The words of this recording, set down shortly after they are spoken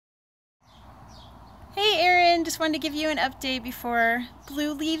just wanted to give you an update before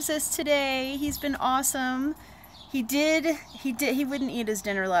Blue leaves us today. He's been awesome. He wouldn't eat his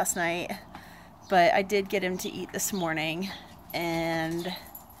dinner last night, but I did get him to eat this morning, and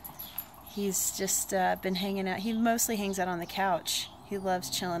he's just been hanging out. He mostly hangs out on the couch. He loves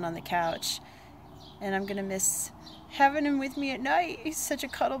chilling on the couch, and I'm gonna miss having him with me at night. He's such a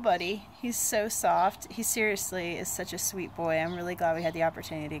cuddle buddy. He's so soft. He seriously is such a sweet boy. I'm really glad we had the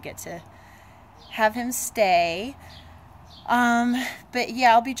opportunity to get to have him stay. But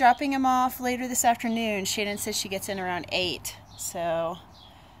yeah, I'll be dropping him off later this afternoon. Shannon says she gets in around 8, so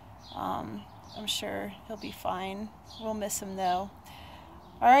I'm sure he'll be fine. We'll miss him though.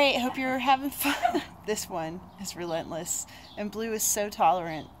 Alright, hope you're having fun. This one is relentless, and Blue is so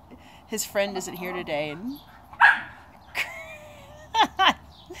tolerant. His friend isn't here today, and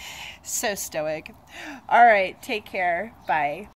so stoic. Alright, take care. Bye.